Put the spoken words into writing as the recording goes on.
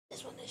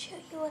show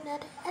you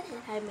another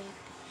edit I made.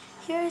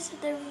 Here's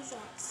the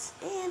results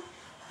and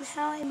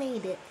how I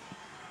made it.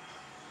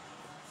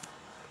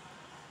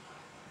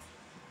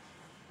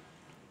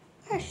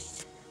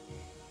 First,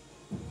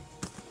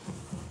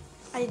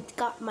 I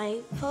got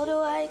my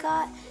photo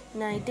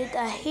and I did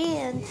a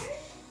hand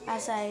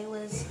as I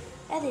was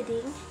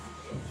editing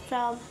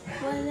from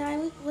when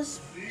I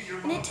was,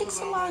 and it takes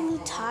a long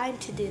time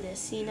to do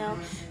this, you know.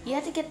 You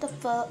have to get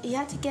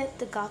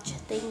the gotcha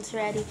things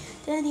ready,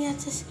 then you have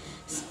to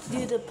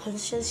do the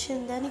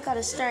position, then you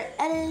gotta start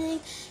editing,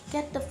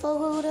 get the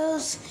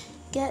photos,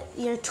 get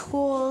your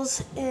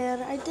tools,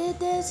 and I did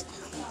this,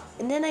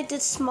 and then I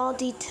did small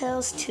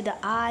details to the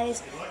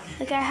eyes,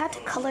 like I had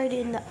to color it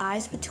in the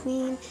eyes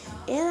between,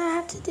 and I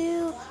had to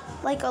do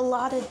like a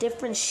lot of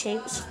different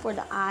shapes for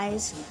the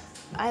eyes.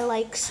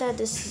 I said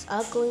this is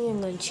ugly,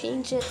 I'm going to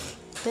change it.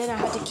 Then I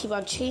had to keep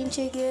on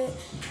changing it.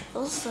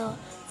 Also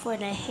for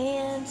the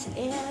hands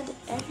and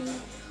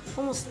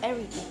almost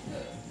everything.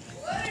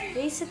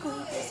 Basically,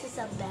 this is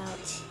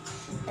about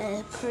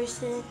a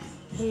person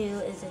who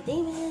is a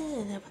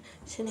demon and a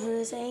person who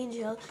is an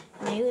angel.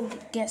 And they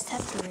would get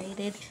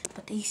separated,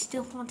 but they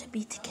still want to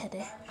be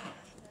together.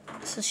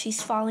 So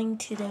she's falling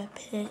to the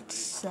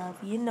pits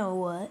of you know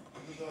what.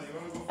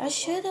 I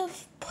should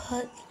have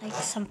put like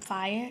some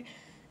fire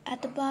at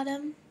the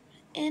bottom,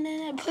 and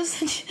then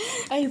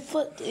I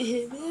put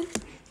him in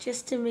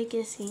just to make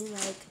it seem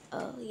like,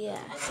 oh yeah,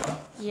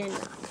 you're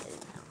not.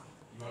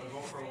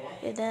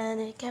 And then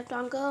it kept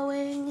on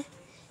going,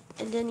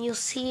 and then you'll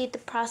see the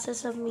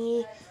process of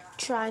me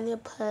trying to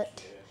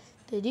put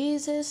the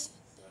Jesus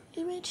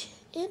image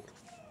in.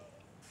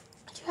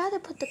 I try to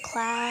put the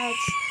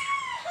clouds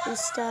and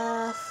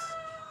stuff.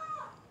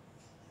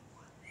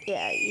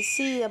 Yeah, you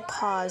see a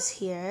pause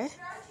here,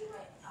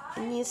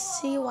 and you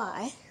see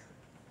why.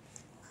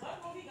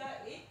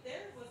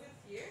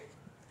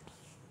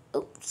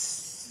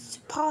 Oops,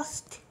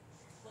 paused.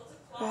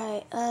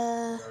 Right,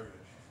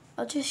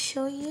 I'll just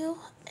show you,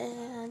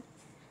 and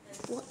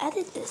we'll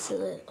edit this a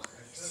little.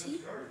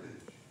 See?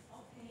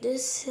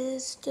 This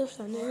is the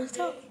final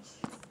result.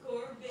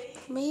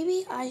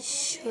 Maybe I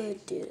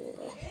should do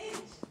the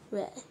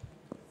red.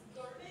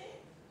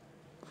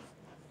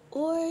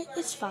 Or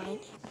it's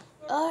fine.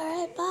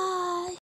 Alright, bye.